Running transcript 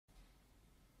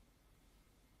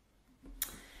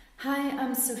Hi,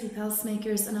 I'm Sofie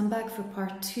Pelsmakers and I'm back for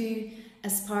part 2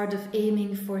 as part of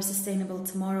Aiming for a Sustainable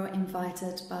Tomorrow,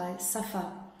 invited by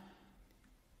Safa.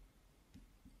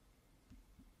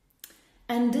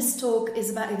 And this talk is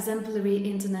about exemplary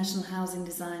international housing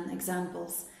design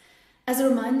examples. As a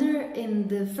reminder, in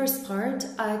the first part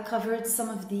I covered some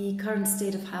of the current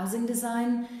state of housing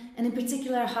design, and in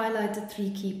particular highlighted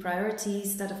 3 key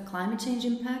priorities: that of climate change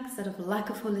impacts, that of lack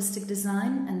of holistic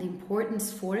design and the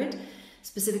importance for it,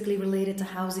 specifically related to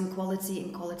housing quality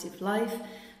and quality of life,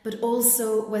 but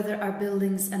also whether our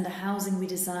buildings and the housing we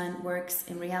design works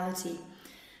in reality.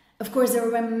 Of course, there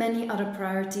were many other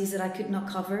priorities that I could not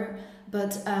cover,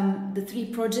 but the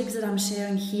 3 projects that I'm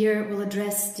sharing here will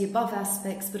address the above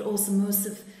aspects, but also most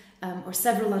of or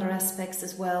several other aspects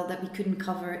as well that we couldn't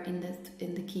cover in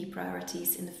the key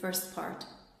priorities in the first part.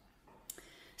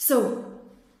 So,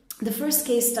 the first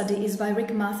case study is by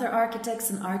Rick Mather Architects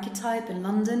and Archetype in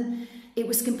London. It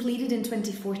was completed in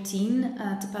 2014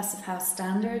 to Passive House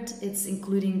standard. It's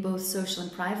including both social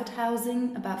and private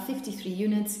housing, about 53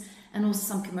 units, and also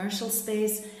some commercial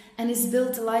space, and is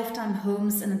built to lifetime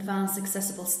homes and advanced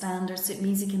accessible standards, so it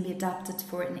means it can be adapted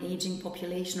for an aging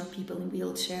population or people in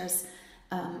wheelchairs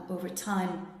over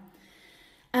time.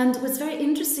 And what's very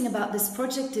interesting about this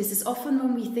project is often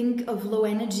when we think of low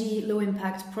energy, low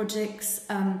impact projects,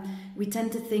 we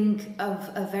tend to think of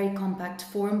a very compact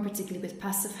form, particularly with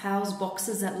passive house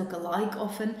boxes that look alike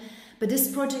often. But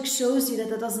this project shows you that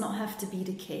that does not have to be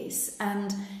the case.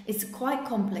 And it's a quite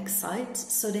complex site,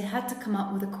 so they had to come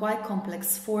up with a quite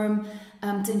complex form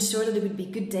to ensure that there would be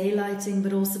good daylighting,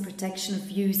 but also protection of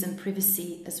views and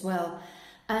privacy as well.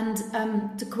 And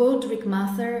to quote Rick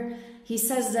Mather, he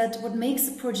says that what makes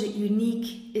a project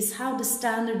unique is how the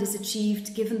standard is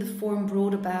achieved given the form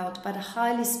brought about by the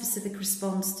highly specific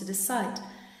response to the site.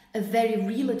 A very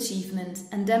real achievement,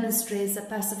 and demonstrates that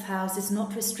Passive House is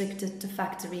not restricted to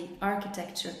factory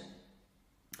architecture.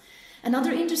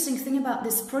 Another interesting thing about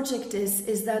this project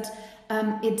is that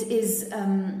it is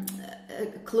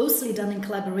closely done in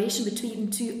collaboration between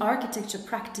 2 architecture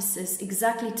practices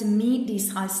exactly to meet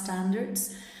these high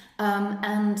standards.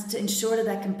 And to ensure that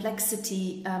that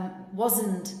complexity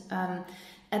wasn't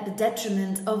at the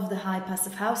detriment of the high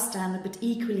passive house standard, but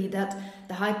equally that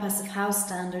the high passive house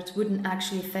standard wouldn't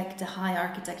actually affect the high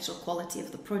architectural quality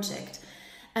of the project.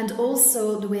 And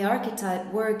also the way Archetype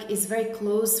work is very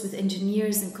close with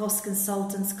engineers and cost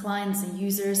consultants, clients and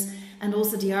users, and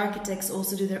also the architects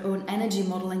also do their own energy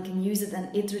model and can use it then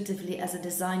iteratively as a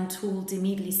design tool to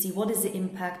immediately see what is the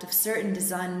impact of certain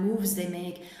design moves they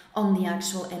make on the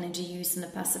actual energy use in the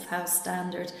passive house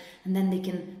standard, and then they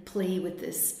can play with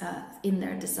this in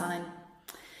their design.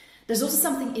 There's also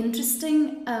something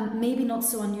interesting, maybe not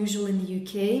so unusual in the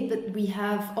UK, but we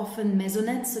have often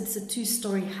maisonettes, so it's a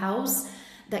 2-story house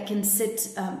that can sit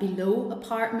below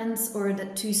apartments, or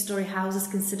that 2-story houses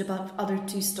can sit above other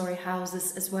 2-story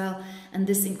houses as well, and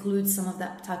this includes some of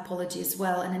that typology as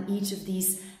well, and then each of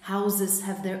these houses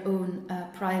have their own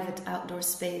private outdoor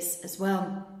space as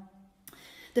well.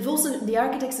 The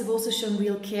architects have also shown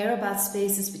real care about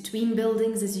spaces between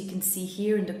buildings, as you can see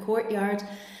here in the courtyard,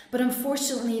 but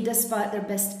unfortunately, despite their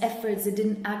best efforts, they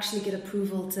didn't actually get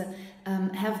approval to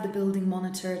have the building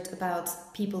monitored about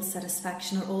people's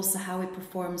satisfaction or also how it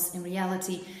performs in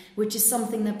reality, which is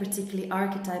something that particularly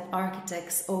Archetype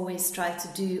architects always try to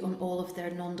do on all of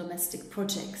their non-domestic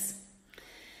projects.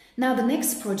 Now, the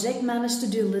next project managed to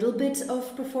do a little bit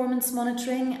of performance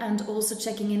monitoring and also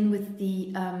checking in with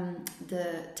the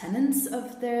tenants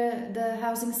of the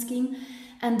housing scheme.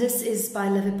 And this is by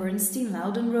Levi Bernstein,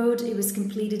 Loudon Road. It was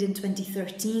completed in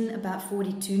 2013, about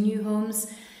 42 new homes.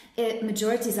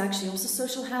 Majority is actually also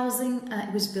social housing.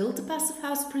 It was built to Passive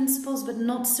House principles, but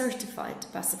not certified to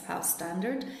Passive House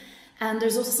standard. And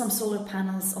there's also some solar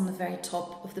panels on the very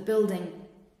top of the building.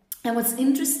 And what's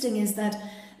interesting is that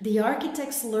the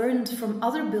architects learned from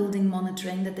other building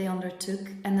monitoring that they undertook,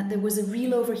 and that there was a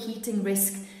real overheating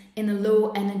risk in a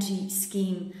low energy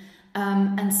scheme.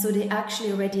 And so they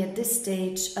actually already at this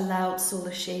stage allowed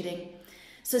solar shading.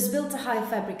 So it's built to high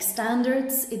fabric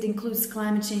standards. It includes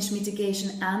climate change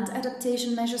mitigation and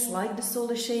adaptation measures like the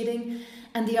solar shading.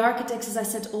 And the architects, as I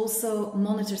said, also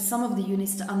monitor some of the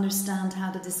units to understand how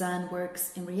the design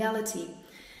works in reality.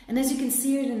 And as you can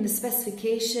see here in the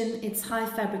specification, it's high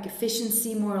fabric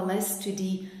efficiency, more or less to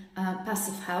the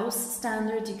passive house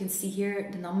standard. You can see here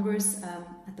the numbers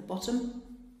at the bottom.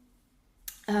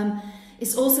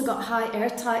 It's also got high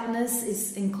air tightness,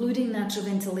 is including natural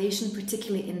ventilation,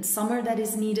 particularly in summer that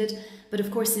is needed. But of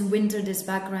course in winter there's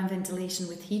background ventilation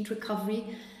with heat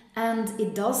recovery. And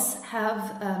it does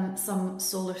have some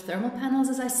solar thermal panels,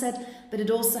 as I said, but it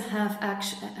also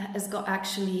has got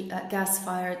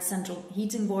gas-fired central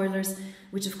heating boilers,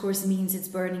 which of course means it's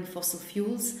burning fossil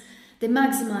fuels. They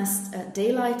maximized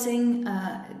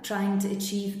daylighting, trying to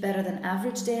achieve better than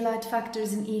average daylight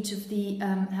factors in each of the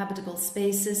habitable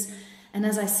spaces. And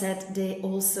as I said, they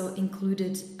also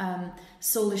included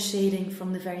solar shading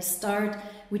from the very start,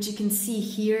 which you can see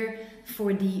here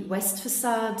for the west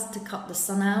facade to cut the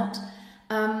sun out.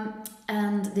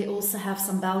 And they also have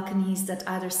some balconies that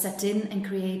either set in and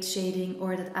create shading,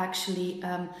 or that actually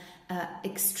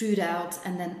extrude out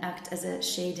and then act as a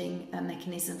shading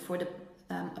mechanism for the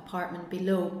apartment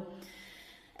below.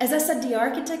 As I said, the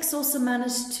architects also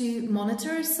managed to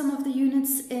monitor some of the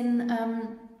units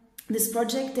in this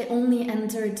project. They only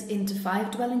entered into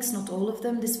 5 dwellings, not all of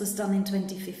them. This was done in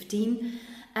 2015.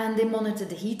 And they monitored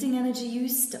the heating energy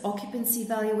use, the occupancy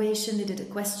evaluation, they did a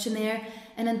questionnaire,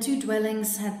 and then 2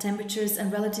 dwellings had temperatures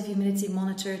and relative humidity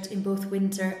monitored in both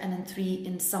winter and then 3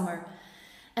 in summer.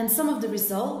 And some of the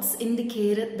results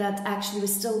indicated that actually it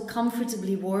was still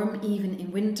comfortably warm even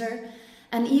in winter.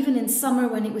 And even in summer,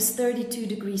 when it was 32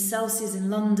 degrees Celsius in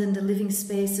London, the living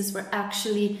spaces were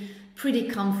actually pretty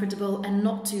comfortable and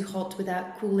not too hot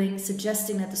without cooling,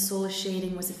 suggesting that the solar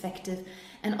shading was effective.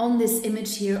 And on this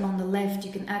image here on the left,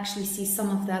 you can actually see some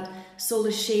of that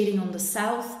solar shading on the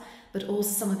south, but also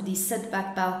some of these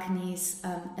setback balconies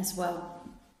as well.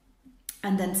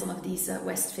 And then some of these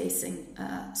west-facing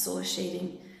solar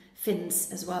shading fins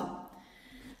as well.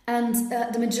 And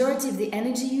the majority of the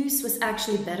energy use was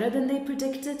actually better than they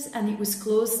predicted, and it was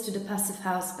close to the Passive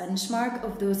House benchmark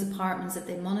of those apartments that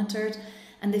they monitored,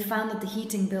 and they found that the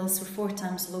heating bills were 4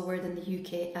 times lower than the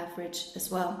UK average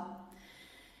as well.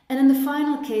 And then the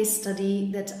final case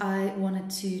study that I wanted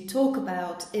to talk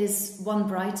about is One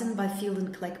Brighton by Field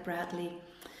and Clegg Bradley.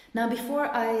 Now, before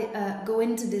I go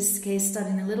into this case study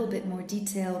in a little bit more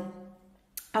detail,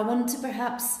 I want to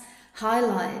perhaps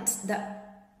highlight that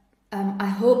I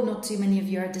hope not too many of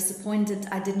you are disappointed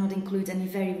I did not include any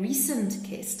very recent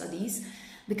case studies,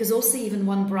 because also even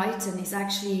One Brighton is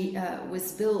actually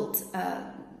was built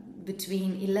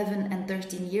between 11 and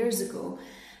 13 years ago.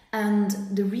 And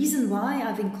the reason why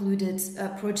I've included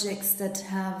projects that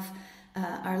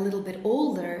are a little bit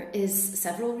older is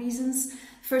several reasons.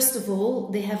 First of all,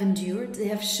 they have endured. They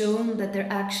have shown that they're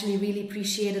actually really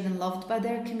appreciated and loved by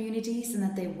their communities and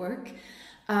that they work.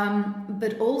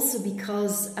 But also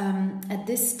because at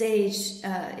this stage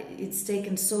it's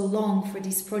taken so long for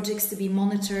these projects to be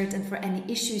monitored and for any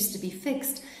issues to be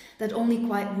fixed, that only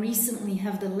quite recently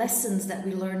have the lessons that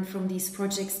we learned from these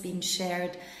projects been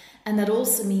shared. And that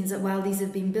also means that while these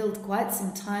have been built quite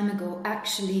some time ago,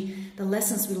 actually the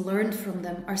lessons we learned from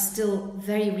them are still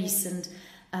very recent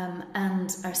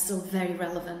and are still very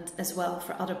relevant as well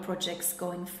for other projects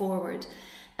going forward.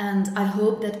 And I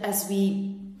hope that as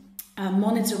we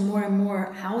monitor more and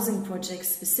more housing projects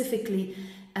specifically,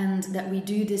 and that we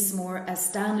do this more as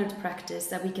standard practice,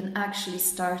 that we can actually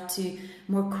start to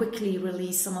more quickly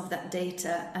release some of that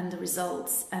data and the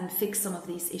results and fix some of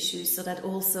these issues, so that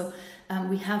also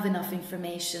we have enough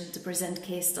information to present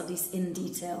case studies in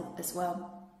detail as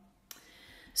well.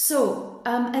 So,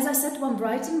 as I said, One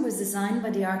Brighton was designed by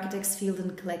the architects Field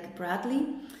and Clegg Bradley.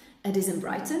 It is in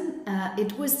Brighton.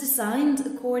 It was designed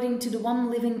according to the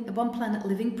One Planet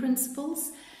Living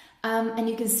principles. And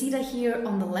you can see that here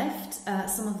on the left,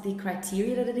 some of the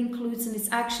criteria that it includes, and it's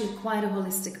actually quite a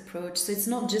holistic approach. So it's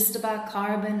not just about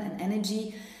carbon and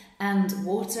energy and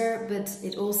water, but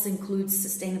it also includes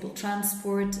sustainable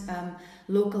transport,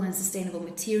 local and sustainable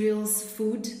materials,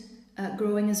 food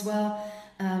growing as well,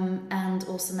 and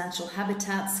also natural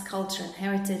habitats, culture and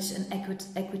heritage, and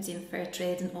equity and fair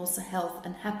trade, and also health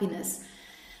and happiness.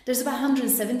 There's about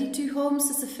 172 homes.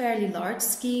 It's a fairly large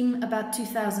scheme, about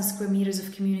 2,000 square meters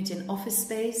of community and office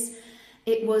space.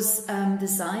 It was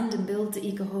designed and built to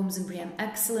Eco Homes and BREEAM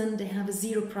Excellent. They have a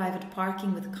 0 private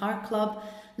parking with a car club,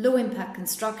 low impact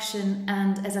construction,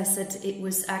 and as I said, it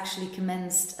was actually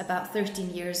commenced about 13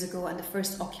 years ago, and the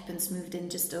first occupants moved in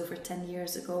just over 10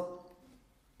 years ago.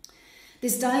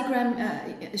 This diagram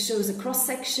shows a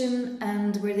cross-section,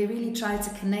 and where they really try to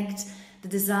connect the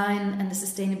design and the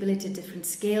sustainability at different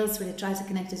scales, where they try to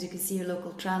connect, as you can see, your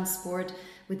local transport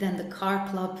with then the car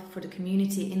club for the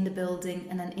community in the building,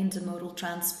 and then intermodal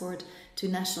transport to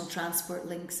national transport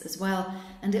links as well.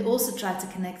 And they also try to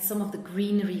connect some of the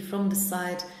greenery from the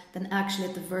side then actually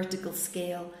at the vertical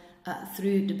scale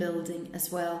through the building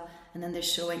as well. And then they're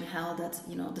showing how that,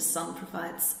 you know, the sun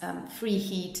provides free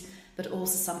heat, but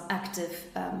also some active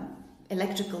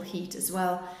electrical heat as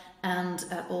well, and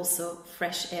also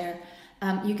fresh air.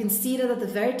 You can see that at the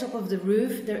very top of the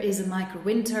roof there is a micro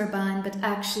wind turbine, but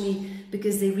actually,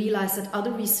 because they realized that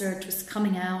other research was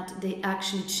coming out, they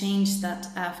actually changed that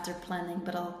after planning,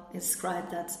 but I'll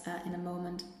describe that in a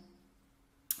moment.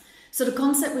 So the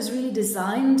concept was really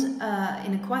designed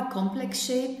in a quite complex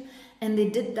shape, and they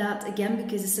did that again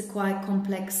because it's a quite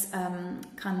complex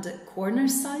kind of corner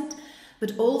site,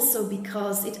 but also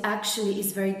because it actually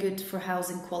is very good for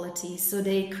housing quality. So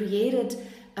they created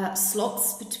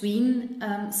slots between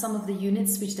some of the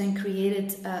units, which then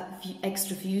created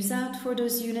extra views out for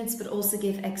those units, but also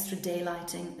gave extra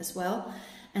daylighting as well.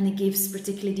 And it gives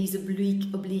particularly these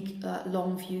oblique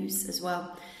long views as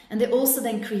well. And they also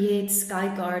then create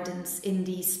sky gardens in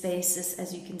these spaces,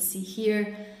 as you can see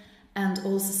here, and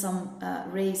also some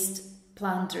raised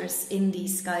planters in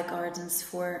these sky gardens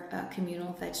for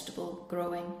communal vegetable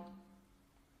growing.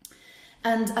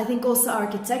 And I think also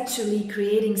architecturally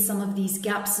creating some of these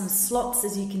gaps and slots,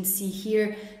 as you can see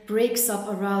here, breaks up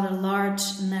a rather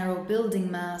large, narrow building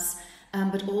mass,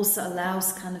 but also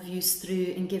allows kind of views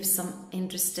through and gives some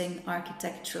interesting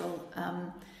architectural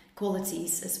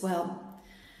qualities as well.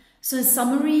 So in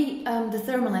summary, the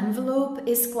thermal envelope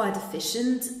is quite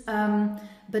efficient,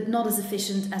 but not as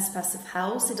efficient as passive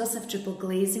house. It does have triple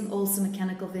glazing, also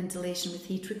mechanical ventilation with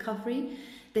heat recovery.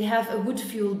 They have a wood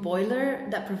fuel boiler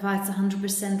that provides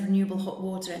 100% renewable hot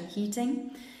water and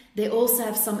heating. They also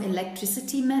have some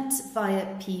electricity met via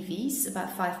PVs,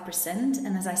 about 5%.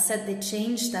 And as I said, they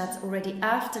changed that already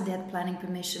after they had planning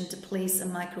permission to place a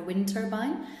micro wind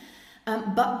turbine.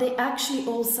 But they actually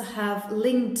also have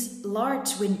linked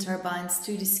large wind turbines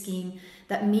to the scheme.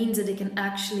 That means that they can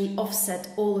actually offset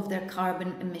all of their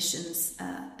carbon emissions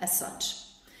as such.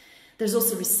 There's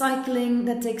also recycling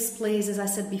that takes place. As I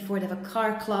said before, they have a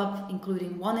car club,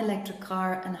 including 1 electric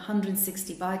car and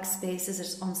 160 bike spaces.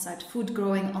 There's on-site food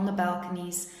growing on the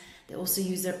balconies. They also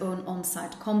use their own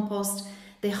on-site compost.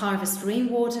 They harvest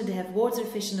rainwater. They have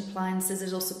water-efficient appliances.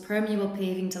 There's also permeable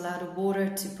paving to allow the water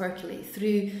to percolate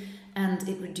through, and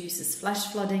it reduces flash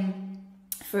flooding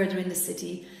further in the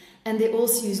city. And they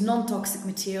also use non-toxic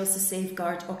materials to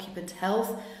safeguard occupant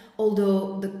health,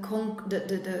 although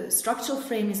the structural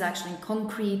frame is actually in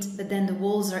concrete, but then the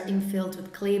walls are infilled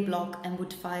with clay block and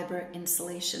wood fiber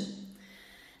insulation.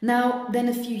 Now, then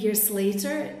a few years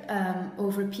later,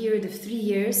 over a period of 3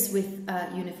 years with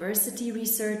university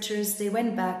researchers, they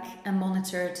went back and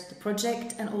monitored the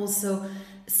project and also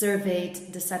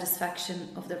surveyed the satisfaction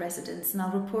of the residents. And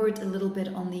I'll report a little bit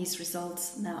on these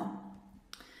results now.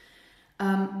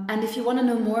 And if you want to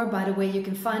know more, by the way, you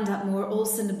can find out more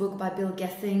also in the book by Bill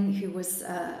Gething, who was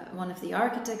one of the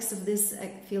architects of this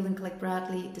Field and Collect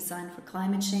Bradley Design for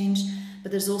Climate Change. But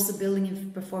there's also Building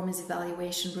and Performance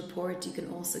Evaluation report you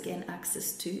can also gain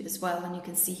access to as well. And you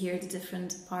can see here the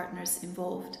different partners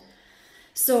involved.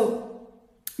 So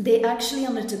they actually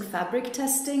undertook fabric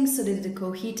testing. So they did a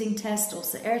co-heating test,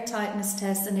 also air tightness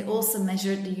test, and they also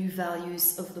measured the U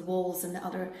values of the walls and the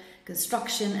other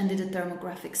construction and did a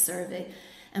thermographic survey.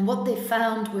 And what they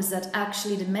found was that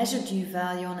actually the measured U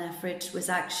value on average was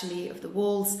actually of the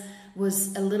walls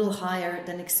was a little higher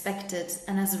than expected,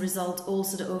 and as a result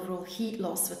also the overall heat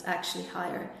loss was actually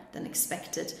higher than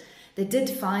expected. They did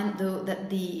find though that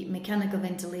the mechanical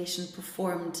ventilation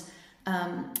performed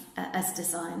as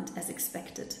designed, as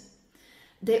expected.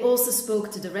 They also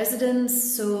spoke to the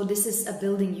residents. So this is a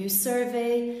building use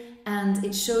survey, and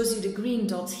it shows you the green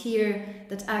dot here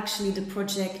that actually the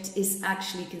project is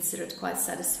actually considered quite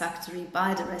satisfactory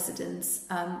by the residents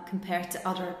compared to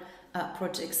other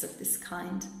projects of this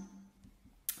kind.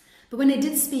 But when they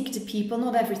did speak to people,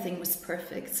 not everything was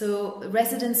perfect. So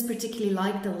residents particularly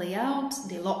liked the layout,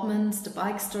 the allotments, the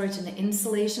bike storage and the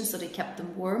insulation, so they kept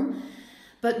them warm.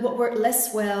 But what worked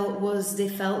less well was they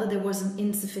felt that there was an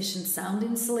insufficient sound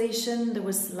insulation, there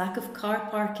was lack of car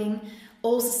parking,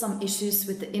 also some issues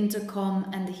with the intercom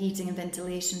and the heating and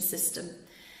ventilation system.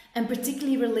 And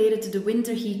particularly related to the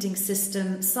winter heating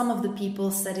system, some of the people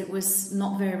said it was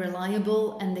not very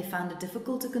reliable and they found it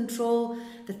difficult to control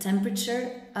the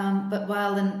temperature, but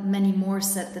while then many more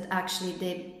said that actually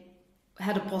they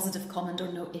had a positive comment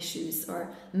or no issues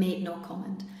or made no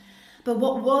comment. But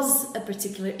what was a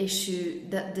particular issue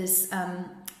that this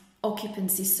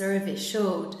occupancy survey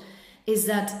showed is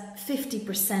that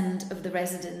 50% of the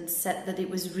residents said that it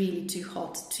was really too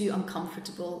hot, too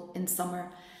uncomfortable in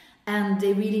summer, and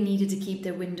they really needed to keep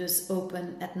their windows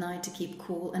open at night to keep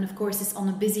cool. And of course it's on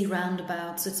a busy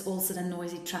roundabout, so it's also the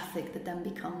noisy traffic that then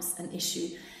becomes an issue.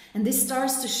 And this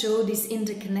starts to show these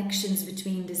interconnections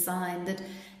between design, that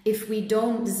if we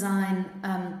don't design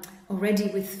already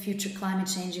with future climate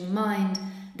change in mind,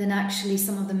 then actually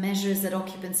some of the measures that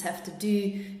occupants have to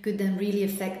do could then really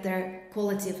affect their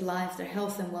quality of life, their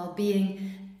health and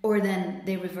well-being, or then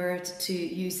they revert to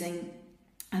using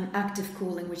active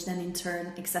cooling, which then in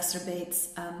turn exacerbates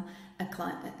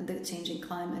the changing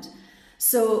climate.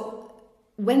 So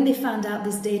when they found out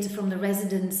this data from the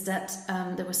residents that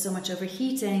there was so much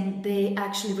overheating, they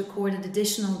actually recorded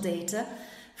additional data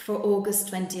for August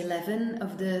 2011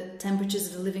 of the temperatures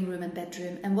of the living room and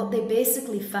bedroom. And what they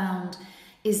basically found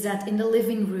is that in the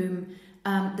living room,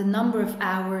 the number of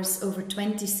hours over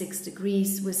 26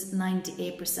 degrees was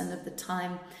 98% of the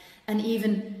time. And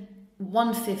even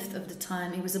 1/5 of the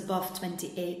time it was above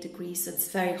 28 degrees. So it's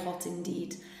very hot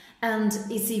indeed. And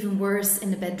it's even worse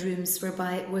in the bedrooms,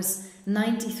 whereby it was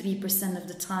 93% of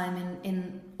the time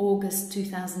in August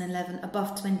 2011 above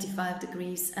 25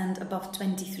 degrees and above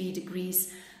 23 degrees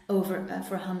over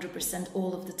for 100%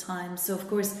 all of the time. So of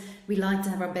course we like to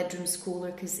have our bedrooms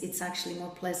cooler because it's actually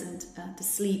more pleasant to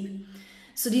sleep.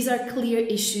 So these are clear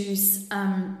issues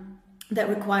that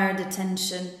required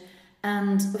attention.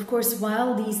 And of course,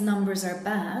 while these numbers are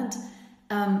bad,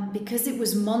 because it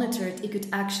was monitored, it could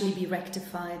actually be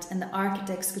rectified, and the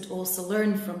architects could also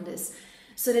learn from this.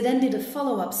 So they then did a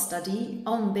follow-up study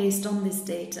based on this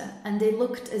data, and they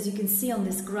looked, as you can see on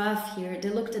this graph here, they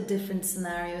looked at different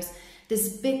scenarios. This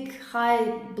big high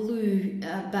blue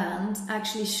band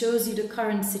actually shows you the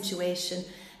current situation,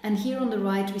 and here on the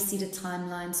right we see the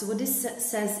timeline. So what this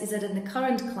says is that in the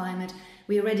current climate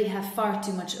we already have far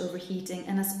too much overheating,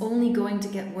 and it's only going to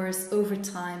get worse over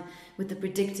time with the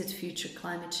predicted future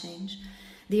climate change.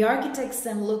 The architects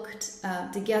then looked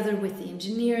together with the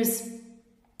engineers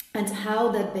and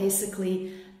how that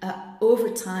basically over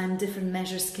time different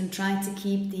measures can try to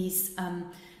keep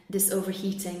this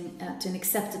overheating to an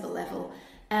acceptable level.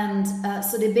 And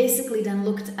so they basically then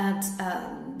looked at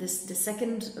the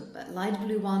second light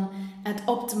blue one, at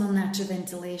optimal natural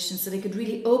ventilation. So they could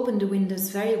really open the windows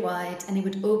very wide, and it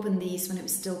would open these when it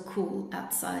was still cool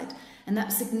outside. And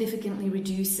that significantly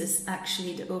reduces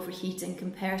actually the overheating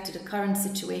compared to the current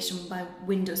situation whereby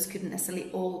windows couldn't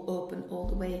necessarily all open all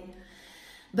the way.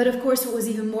 But of course what was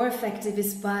even more effective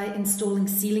is by installing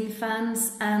ceiling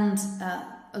fans and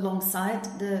alongside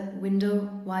the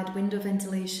wide window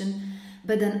ventilation.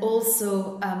 But then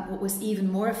also what was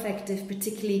even more effective,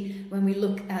 particularly when we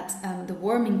look at the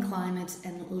warming climate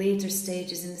and later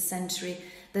stages in the century,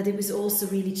 that it was also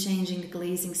really changing the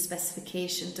glazing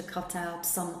specification to cut out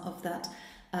some of that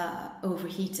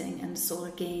overheating and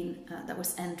solar gain that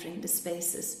was entering the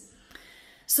spaces.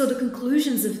 So the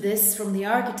conclusions of this from the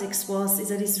architects is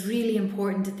that it's really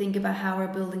important to think about how our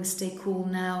buildings stay cool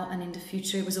now and in the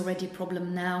future. It was already a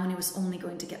problem now, and it was only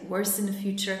going to get worse in the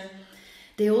future.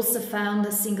 They also found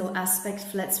that single aspect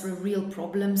flats were a real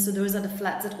problem. So those are the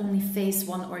flats that only face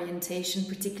one orientation,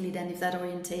 particularly then if that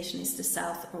orientation is to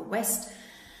south or west.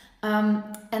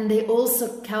 And they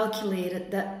also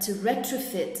calculated that to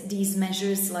retrofit these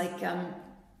measures like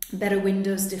better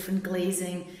windows, different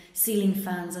glazing, ceiling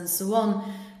fans and so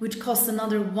on, would cost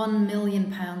another £1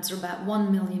 million or about €1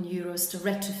 million to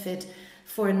retrofit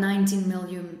for a £19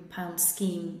 million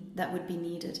scheme that would be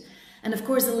needed. And of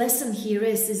course the lesson here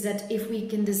is that if we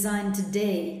can design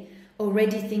today,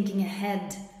 already thinking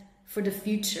ahead for the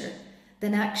future,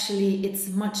 then actually it's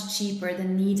much cheaper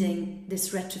than needing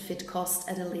this retrofit cost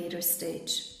at a later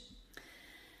stage.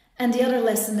 And the other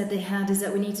lesson that they had is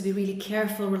that we need to be really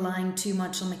careful relying too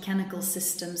much on mechanical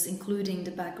systems, including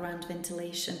the background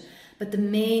ventilation. But the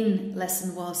main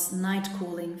lesson was night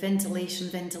cooling, ventilation,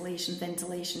 ventilation,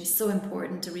 ventilation is so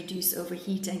important to reduce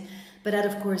overheating. But that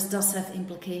of course does have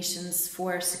implications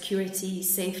for security,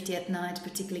 safety at night,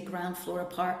 particularly ground floor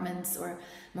apartments or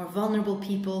more vulnerable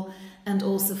people, and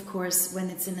also of course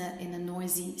when it's in a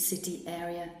noisy city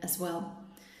area as well.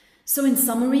 So in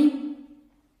summary,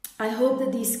 I hope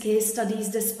that these case studies,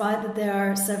 despite that they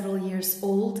are several years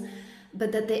old,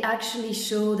 but that they actually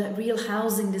show that real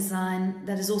housing design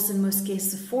that is also in most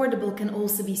cases affordable can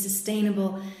also be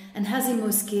sustainable, and has in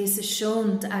most cases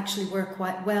shown to actually work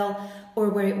quite well, or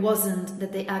where it wasn't,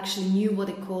 that they actually knew what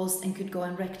it caused and could go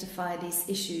and rectify these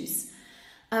issues.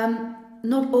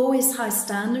 Not always high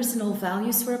standards and all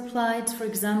values were applied. For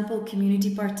example,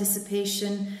 community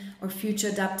participation or future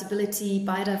adaptability,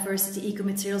 biodiversity,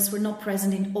 eco-materials were not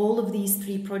present in all of these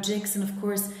three projects. And of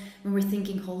course, when we're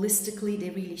thinking holistically,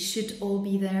 they really should all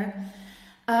be there.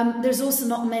 There's also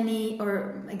not many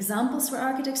examples where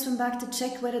architects went back to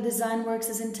check whether design works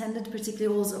as intended,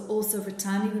 particularly also over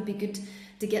time. It would be good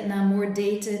to get now more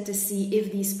data to see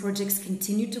if these projects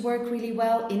continue to work really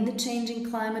well in the changing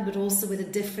climate, but also with a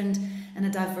different and a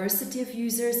diversity of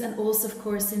users. And also, of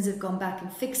course, since they've gone back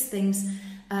and fixed things,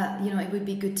 it would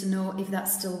be good to know if that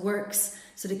still works,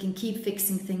 so they can keep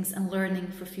fixing things and learning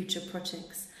for future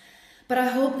projects. But I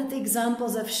hope that the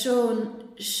examples I've shown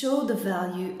show the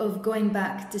value of going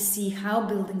back to see how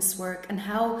buildings work and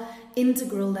how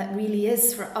integral that really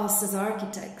is for us as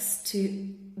architects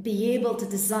to be able to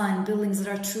design buildings that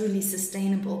are truly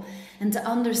sustainable, and to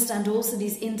understand also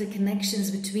these interconnections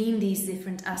between these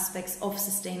different aspects of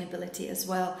sustainability as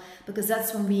well, because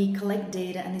that's when we collect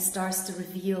data and it starts to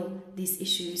reveal these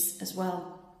issues as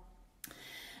well.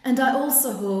 And I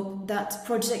also hope that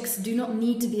projects do not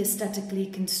need to be aesthetically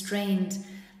constrained,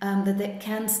 that they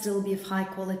can still be of high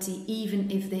quality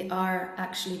even if they are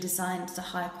actually designed to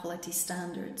high quality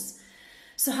standards.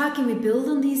 So how can we build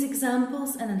on these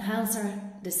examples and enhance our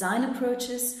design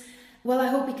approaches? Well, I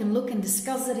hope we can look and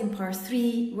discuss it in part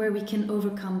 3, where we can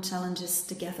overcome challenges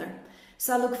together.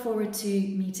 So I look forward to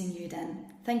meeting you then.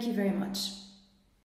 Thank you very much.